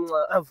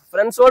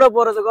ஃப்ரெண்ட்ஸோட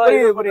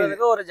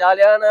போறதுக்கோ ஒரு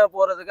ஜாலியான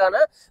போறதுக்கான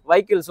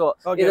வெஹிக்கிள். சோ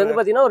இது வந்து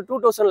பாத்தீங்கன்னா ஒரு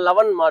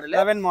 2011 மாடல்.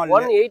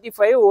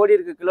 185 ஓடி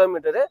இருக்கு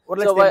கிலோமீட்டர்.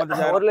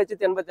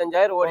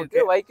 1,85,000 ஓடி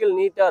இருக்கு. வெஹிக்கிள்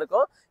நீட்டா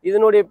இருக்கும்.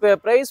 இதனுடைய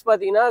பிரைஸ்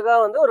பாத்தீங்கன்னா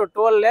வந்து ஒரு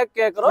 12 lakh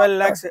கேக்குறோம்.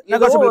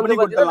 நெகோஷியபிள் பண்ணி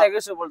கொடுத்தலாம்.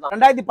 நெகோஷியபிள் தான்.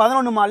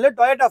 2011 model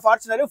Toyota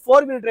Fortuner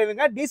 4 wheel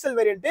டிரைவிங்க diesel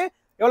variant.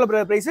 எவ்வளவு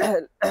பிரைஸ்?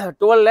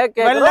 12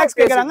 lakhs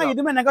கேக்குறாங்க.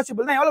 இதுமே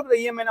நெகோஷியபிள் தான். எவ்வளவு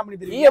EMI னா பண்ணி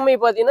தருவீங்க? EMI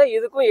பாத்தீங்கன்னா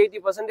இதுக்கும்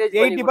 80%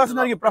 80%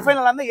 வரைக்கும் ப்ரொஃபைல்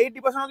நல்லா இருந்தா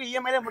 80% வரைக்கும்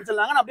EMI ல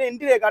முடிச்சிடலாங்க. அப்படியே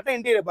இன்டீரியர் காட்ட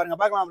இன்டீரியர் பாருங்க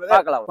பார்க்கலாம் பிரதர்.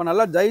 பார்க்கலாம். இப்ப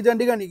நல்லா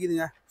ஜைஜெண்டிக்கா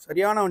நிக்குதுங்க.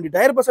 சரியான வண்டி.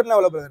 டயர் பர்சன்ட்லாம்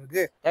எவ்வளவு பிரதர்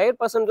இருக்கு?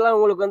 டயர் பர்சன்ட்லாம்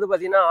உங்களுக்கு வந்து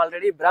பாத்தீங்கன்னா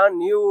ஆல்ரெடி பிராண்ட்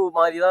நியூ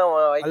மாதிரி தான்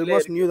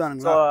ஆல்மோஸ்ட் நியூ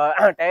தானுங்க. சோ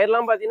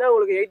டயர்லாம் பாத்தீங்கன்னா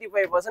உங்களுக்கு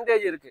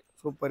 85% இருக்கு.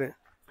 சூப்பர்.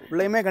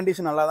 உள்ளேயுமே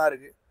கண்டிஷன் நல்லா தான்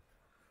இருக்கு.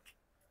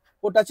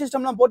 ஒரு டச்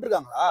சிஸ்டம்லாம்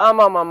போட்டுருக்காங்களா?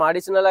 ஆமா ஆமா ஆமா.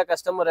 அடிஷனலா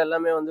கஸ்டமர்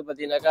எல்லாமே வந்து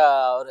பாத்தீங்கன்னாக்கா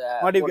ஒரு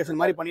மாடிஃபிகேஷன்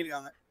மாதிரி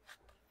பண்ணிருக்காங்க.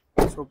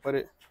 சூப்பர்.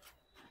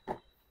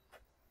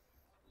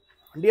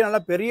 வண்டி நல்லா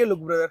பெரிய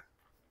லுக் பிரதர்.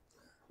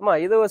 ஆமா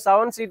இது ஒரு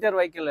 7 சீட்டர்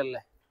வெஹிக்கிள் இல்ல.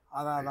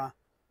 அதான்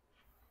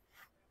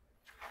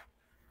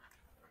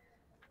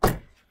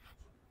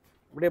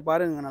அப்படியே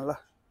பாருங்க நல்லா.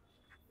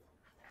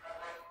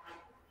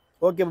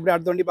 ஓகே அப்படியே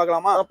அடுத்த வண்டி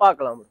பார்க்கலாமா?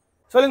 பார்க்கலாம்.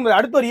 சொல்லுங்க பிரதர்.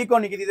 அடுத்து ஒரு ஈகோ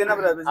நிக்குது. இது என்ன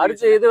பிரதர்?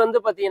 அடுத்து இது வந்து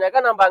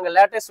பாத்தீங்கன்னா நம்ம அங்க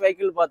லேட்டஸ்ட்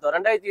வெஹிக்கிள் பார்த்தோம்.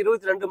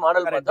 2022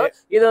 மாடல் பார்த்தோம்.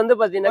 இது வந்து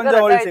பாத்தீங்கன்னா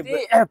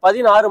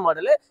 2016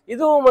 மாடல்.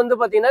 இதுவும் வந்து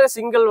பாத்தீங்கன்னா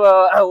சிங்கிள்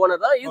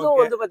ஓனர் தான். இதுவும்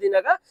வந்து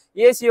பாத்தீங்கன்னா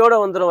ஏசியோட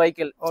வந்துரும்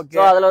வெஹிக்கிள்.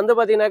 சோ அதுல வந்து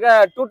பாத்தீங்கன்னா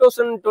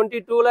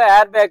 2022ல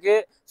ஏர் பேக்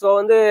சோ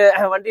வந்து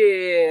வண்டி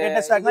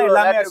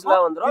எல்லாமே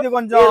வந்துரும். இது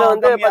கொஞ்சம்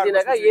வந்து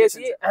பாத்தீங்கன்னா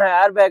ஏசி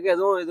ஏர் பேக்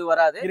எதுவும் இது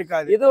வராது.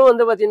 இதுவும்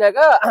வந்து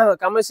பாத்தீங்கன்னா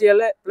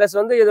கமர்ஷியல் பிளஸ்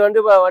வந்து இது வந்து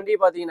வண்டி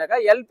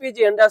பாத்தீங்கன்னா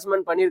எல்பிஜி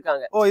என்டாஸ்மென்ட்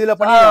பண்ணிருக்காங்க.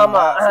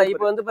 ஆமா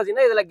இப்போ வந்து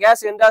பாத்தீங்கன்னா இதுல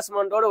கேஸ்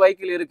என்டாஸ்மெண்டோட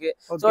வெஹிக்கிள் இருக்கு.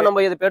 சோ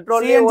நம்ம இது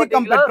பெட்ரோல்லயும்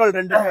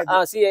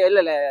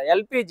இல்ல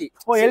எல்பிஜி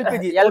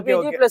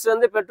எல்பிஜி பிளஸ்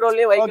வந்து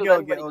பெட்ரோல்லயும் வெஹிக்கிள்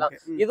ரன் பண்ணிக்கலாம்.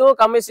 இதுவும்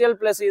கமர்ஷியல்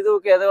பிளஸ்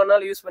இதுக்கு எது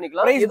வேணாலும் யூஸ்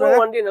பண்ணிக்கலாம்.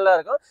 இதுவும் வண்டி நல்லா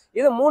இருக்கும்.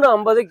 இது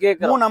 350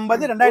 கேக்குறோம்.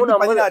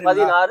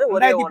 350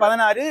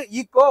 2016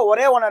 ஈகோ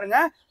ஒரே ஓனருங்க.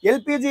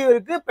 எல்பிஜி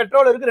இருக்கு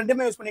பெட்ரோல் இருக்கு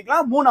ரெண்டுமே யூஸ்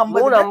பண்ணிக்கலாம்.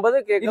 350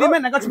 கேக்குறோம். இதுமே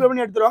நெகோஷியபிள்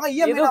பண்ணி எடுத்துருவாங்க.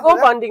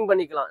 இதுக்கும் ஃபண்டிங்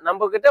பண்ணிக்கலாம்.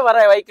 நம்ம கிட்ட வர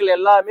வெஹிக்கிள்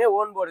எல்லாமே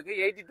ஓன் போர்டுக்கு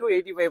 80 to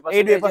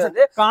 85%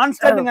 வந்து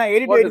கான்ஸ்டன்ட்ங்க.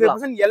 80 to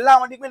 85% எல்லா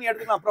வண்டிக்குமே நீ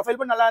எடுத்துக்கலாம். ப்ரொஃபைல்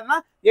பண்ண நல்லா இருந்தா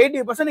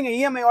 80% நீங்க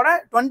EMI ஓட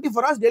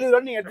 24 hours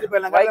டெலிவரி நீங்க எடுத்து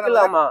போயிடலாம். வெஹிக்கிள்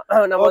ஆமா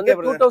நம்ம வந்து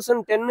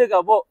 2010க்கு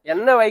அபோ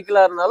என்ன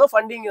வெஹிக்கிளா இருந்தாலும்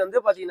ஃபண்டிங் வந்து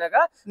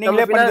பாத்தீங்கன்னா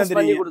நீங்களே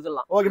பண்ணி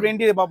கொடுத்துடலாம். ஓகே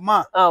இன்டீரியர் பாப்போமா?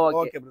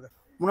 Okay brother.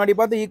 முன்னாடி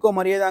பார்த்த ஈகோ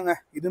மாதிரியே தாங்க.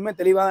 இதுவுமே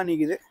தெளிவாக தான்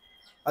நிக்குது.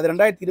 அது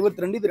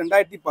 2022 இது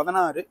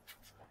 2016.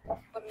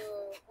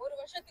 ஒரு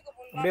வருஷத்துக்கு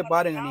முன்னாடி அப்படியே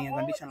பாருங்க நீங்க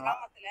கண்டிஷன்லாம்.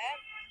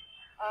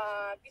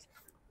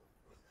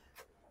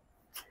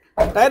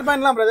 Tyre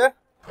பாயிண்ட்லாம் brother?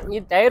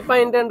 இது டயர்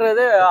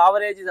பாயிண்ட்ன்றது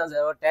ஆவரேஜ் தான்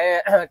சார்.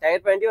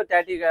 டயர் பாயிண்ட் ஒரு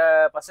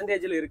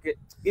 30% இருக்கு.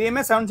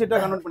 இதுமே 7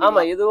 சீட்டா கன்வர்ட் பண்ணி.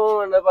 ஆமா இதுவும்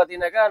வந்து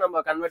பாத்தீங்கன்னா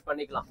நம்ம கன்வெர்ட்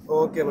பண்ணிக்கலாம்.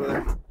 Okay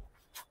brother.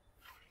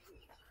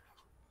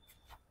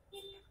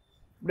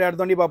 அப்படியே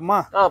அடுத்த வண்டி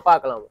பாப்போமா?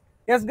 பார்க்கலாம்.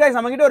 எஸ் கைஸ்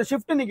நம்ம கிட்ட ஒரு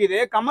ஷிஃப்ட் நிக்குது.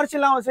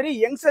 கமர்ஷியலாவும் சரி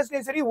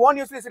யங்ஸ்டர்ஸ்லயும் சரி ஓன்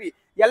யூஸ்லயும் சரி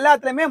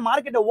எல்லாத்துலயுமே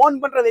மார்க்கெட்டை ஓன்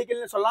பண்ற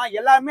வெஹிக்கிள்னு சொல்லலாம்.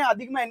 எல்லாருமே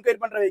அதிகமா என்கொயரி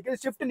பண்ற வெஹிக்கிள்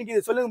ஷிஃப்ட் நிக்குது.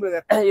 சொல்லுங்க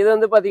பிரதர். இது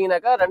வந்து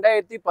பாத்தீங்கன்னாக்கா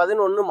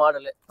 2011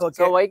 மாடல்.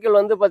 சோ வெஹிக்கிள்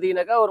வந்து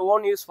பாத்தீங்கன்னாக்கா ஒரு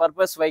own use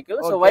purpose vehicle.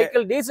 So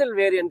vehicle diesel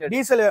variant.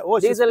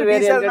 Diesel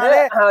variant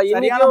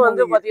இன்னைக்கும்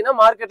வந்து பாத்தீங்கன்னா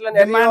மார்க்கெட்ல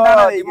நிறைய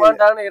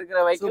டிமாண்டான இருக்கிற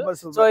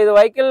வெஹிக்கிள். சோ இது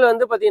வெஹிக்கிள்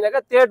வந்து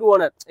பாத்தீங்கன்னாக்கா தேர்ட்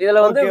ஓனர்.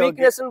 இதுல வந்து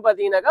வீக்னஸ்னு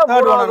பாத்தீங்கன்னாக்கா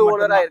மூணாவது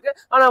ஓனரா இருக்கு.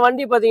 ஆனா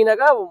வண்டி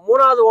பாத்தீங்கன்னாக்கா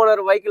மூணாவது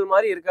ஓனர் வெஹிக்கிள்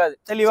மாதிரி இருக்காது.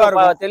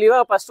 தெளிவா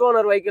ஃபர்ஸ்ட்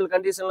ஓனர் வெஹிக்கிள்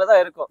கண்டிஷன்ல தான்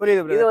இருக்கும்.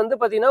 இது வந்து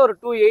பாத்தீங்கன்னா ஒரு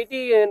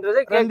 280ன்றது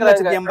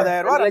கேக்குறாங்க.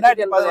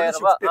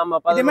 2,80,000. ஆமா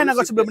இதுமே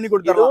நெகோஷியபிள் பண்ணி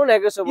கொடுத்துறோம். இதுவும்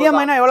நெகோஷியபிள்.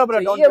 EMI னா எவ்வளவு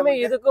பிரதர்? EMI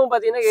இதுக்கும்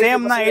பாத்தீங்கன்னா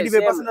சேம் தான்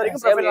 85%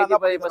 வரைக்கும் ப்ரொஃபைல்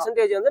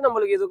 85% வந்து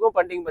நமக்கு இதுக்கும்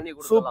ஃபண்டிங் பண்ணி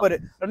கொடுக்கலாம். சூப்பர்.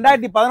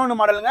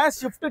 2011 மாடலுங்க.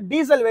 ஷிஃப்ட்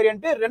டீசல்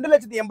வேரியன்ட்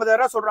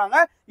 2,80,000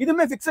 சொல்றாங்க.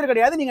 இதுமே ஃபிக்ஸ்ட்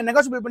கிடையாது. நீங்க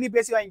நெகோஷியபிள் பண்ணி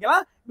பேசி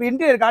வாங்கிக்கலாம். இப்போ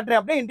இன்டீரியர்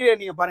காட்றேன். அப்படியே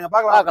இன்டீரியர் நீங்க பாருங்க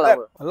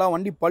பார்க்கலாம். எல்லாம்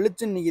வண்டி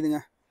பளிச்சுன்னு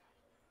நிக்குதுங்க.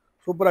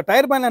 சூப்பரா.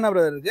 டயர் பாயிண்ட் என்ன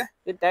பிரதர் இருக்கு?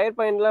 இது டயர்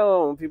பாயிண்ட்ல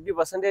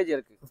 50%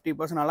 இருக்கு.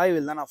 50% அலாய்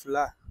வீல் தானா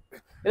ஃபுல்லா?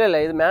 இல்ல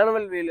இது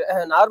manual wheel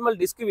normal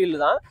disk wheel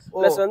தான்.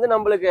 பிளஸ் வந்து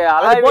நமக்கு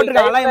alloy wheel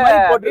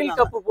wheel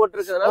cup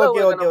போட்டுருக்கிறதுனால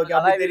okay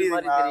alloy wheel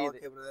மாதிரி தெரியுது.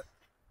 Okay brother.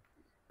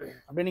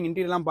 அப்படியே நீங்க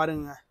இன்டீரியர்லாம்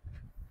பாருங்க.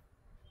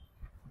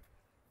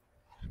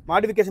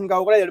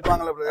 மாடிஃபிகேஷனுக்காக கூட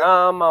எடுப்பாங்கல பிரதர்?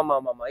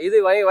 ஆமா இது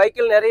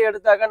வெஹிக்கிள் நிறைய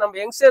எடுத்தாக்க நம்ம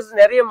யங்ஸ்டர்ஸ்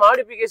நிறைய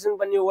மாடிஃபிகேஷன்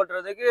பண்ணி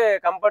ஓட்டுறதுக்கு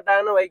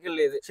கம்ஃபர்ட்டான வெஹிக்கிள்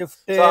இது.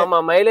 ஆமா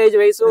மைலேஜ்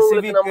வைஸும்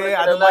உங்களுக்கு நமக்கு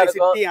நல்லா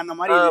இருக்கும். அந்த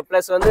மாதிரி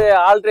பிளஸ் வந்து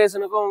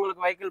ஆல்ட்ரேஷனுக்கும்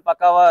உங்களுக்கு வெஹிக்கிள்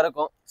பக்காவா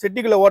இருக்கும்.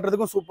 சிட்டிக்குள்ள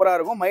ஓட்டுறதுக்கும் சூப்பரா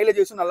இருக்கும். மைலேஜ்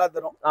வைஸும் நல்லா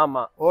தரும்.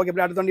 ஆமா ஓகே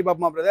இப்படி அடுத்த வண்டி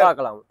பாப்போமா பிரதர்?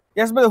 பார்க்கலாம்.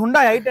 Yes brother.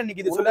 Hyundai i10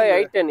 நிக்குது. Hyundai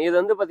i10 இது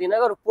வந்து பாத்தீங்கன்னா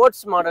ஒரு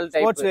sports model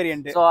type. Sports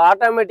variant. So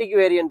automatic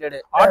variant.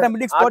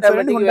 Automatic sports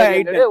variant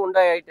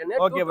Hyundai i10.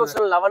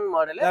 2011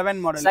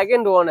 model.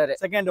 Second owner.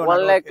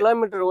 1 lakh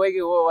kilometre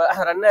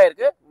run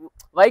ஆயிருக்கு.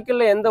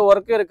 வெஹிக்கிள்ல எந்த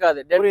ஒர்க்கும் இருக்காது.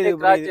 டென்ட்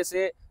கிராச்சஸ்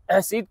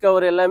சீட்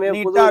கவர் எல்லாமே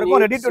புது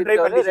ரெடி டு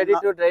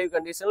டிரைவ்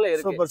கண்டிஷன்ல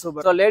இருக்கு.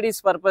 சோ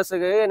லேடிஸ்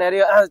பர்பஸ்க்கு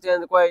நிறைய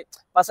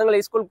பசங்களை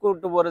ஸ்கூல்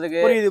கூட்டு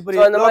போறதுக்கு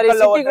புரியுது அந்த மாதிரி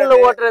சிட்டிக்குள்ள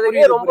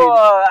ஓட்டுறதுக்கு ரொம்ப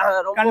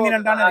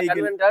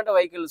கன்வீனியன்ட்டான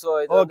வெஹிக்கிள். சோ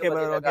ஓகே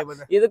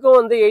இதுக்கும்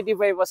வந்து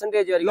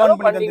 85%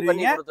 வரைக்கும் ஃபண்டிங்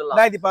பண்ணி கொடுத்துடலாம்.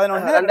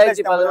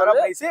 2011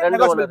 பிரைஸ்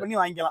நெகோஷியபிள் பண்ணி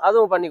வாங்கிக்கலாம்.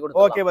 அதுவும் பண்ணி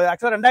கொடுத்துடலாம். Okay bye.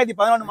 ஆக்சுவலா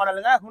 2011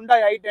 மாடலுங்க Hyundai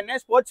i10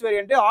 sports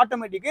variant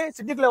automatic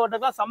சிட்டிக்குள்ள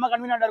ஓட்டறதுக்கு செம்ம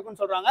கன்வீனியன்ட்டா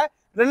இருக்கும்னு சொல்றாங்க.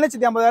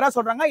 2,50,000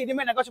 சொல்றாங்க.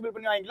 இதுமே நெகோஷியபிள்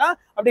பண்ணி வாங்கிக்கலாம்.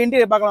 அப்படியே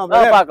இன்டீரியர்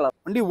பார்க்கலாம்.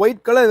 வண்டி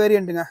ஒயிட் கலர்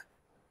வேரியன்ட்ங்க.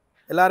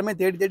 எல்லாரும்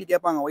தேடி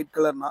கேட்பாங்க ஒயிட்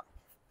கலர்னா.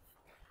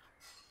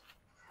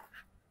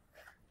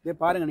 இதே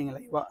பாருங்க நீங்க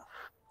லைவா.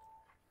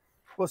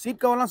 இப்போ சீட்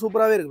கவர்லாம்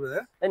சூப்பராவே இருக்குது.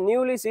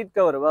 Newly seat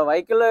cover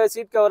vehicle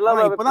seat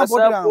கவர்லாம்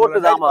இப்பதான்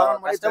போட்டுதாமா.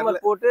 கஸ்டமர்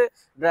போட்டு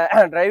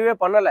டிரைவே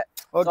பண்ணல.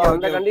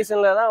 அந்த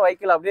கண்டிஷன்ல தான்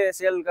வெஹிக்கிள் அப்படியே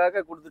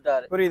சேலுக்காக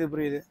கொடுத்துட்டாரு.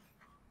 புரியுது.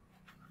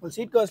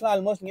 Seat கவர்ஸ்லாம்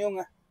almost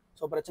நியூங்க.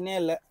 சோ பிரச்சனையே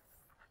இல்ல.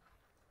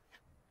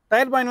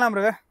 Tyre பாயிண்ட்லாம்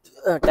bro.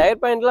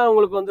 டயர் பாயிண்ட்லாம்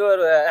உங்களுக்கு வந்து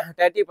ஒரு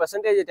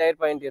 30% டயர்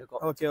பாயிண்ட்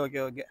இருக்கும்.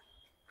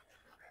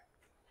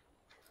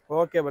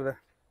 Okay brother.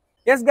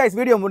 S guys,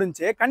 video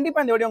முடிஞ்சு. கண்டிப்பா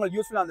இந்த வீடியோ உங்களுக்கு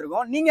யூஸ்ஃபுல்லா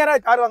இருந்திருக்கும். நீங்க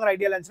யாராவது கார் வாங்குற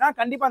ஐடியா இருந்துச்சுன்னா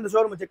கண்டிப்பா அந்த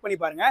ஷோரூம் செக் பண்ணி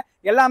பாருங்க.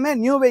 எல்லாமே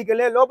new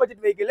vehicle, low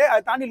budget vehicle,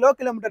 அதை தாண்டி லோ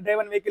கிலோமீட்டர்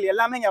டிரைவன் வெஹிக்கிள்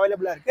எல்லாமே இங்க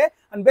அவைலபிளா இருக்கு.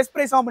 அண்ட் பெஸ்ட்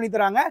பிரைஸாவும் பண்ணி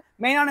தராங்க.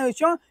 மெயினான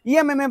விஷயம்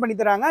EMI பண்ணி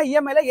தராங்க.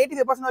 EMI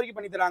 85% வரைக்கும்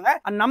பண்ணி தராங்க.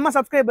 அண்ட் நம்ம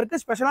சப்ஸ்கிரைபருக்கு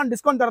ஸ்பெஷலான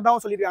டிஸ்கவுண்ட்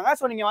தரதாவும் சொல்லிருக்காங்க.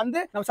 சோ நீங்க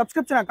வந்து நம்ம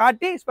சப்ஸ்கிரிப்ஷனை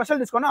காட்டி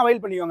ஸ்பெஷல் டிஸ்கவுண்ட்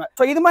அவைல் பண்ணிக்கோங்க.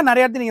 சோ இது மாதிரி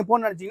நிறைய இடத்துல நீங்க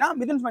போன் நினைச்சீங்கன்னா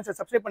மிதுன்ஸ் மைண்ட்செட்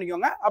சப்ஸ்கிரைப்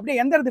பண்ணிக்கோங்க. அப்படியே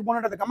எந்த இடத்துக்கு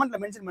போனோன்றத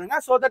கமெண்ட்ல மென்ஷன் பண்ணுங்க.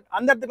 சோ தட்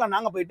அந்த இடத்துக்கு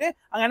நாங்க போயிட்டு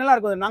அங்க என்னெல்லாம்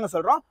இருக்கும் நாங்க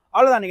சொல்றோம்.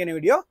 அவ்வளவுதான் இன்னைக்கு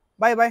வீடியோ.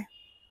 பை.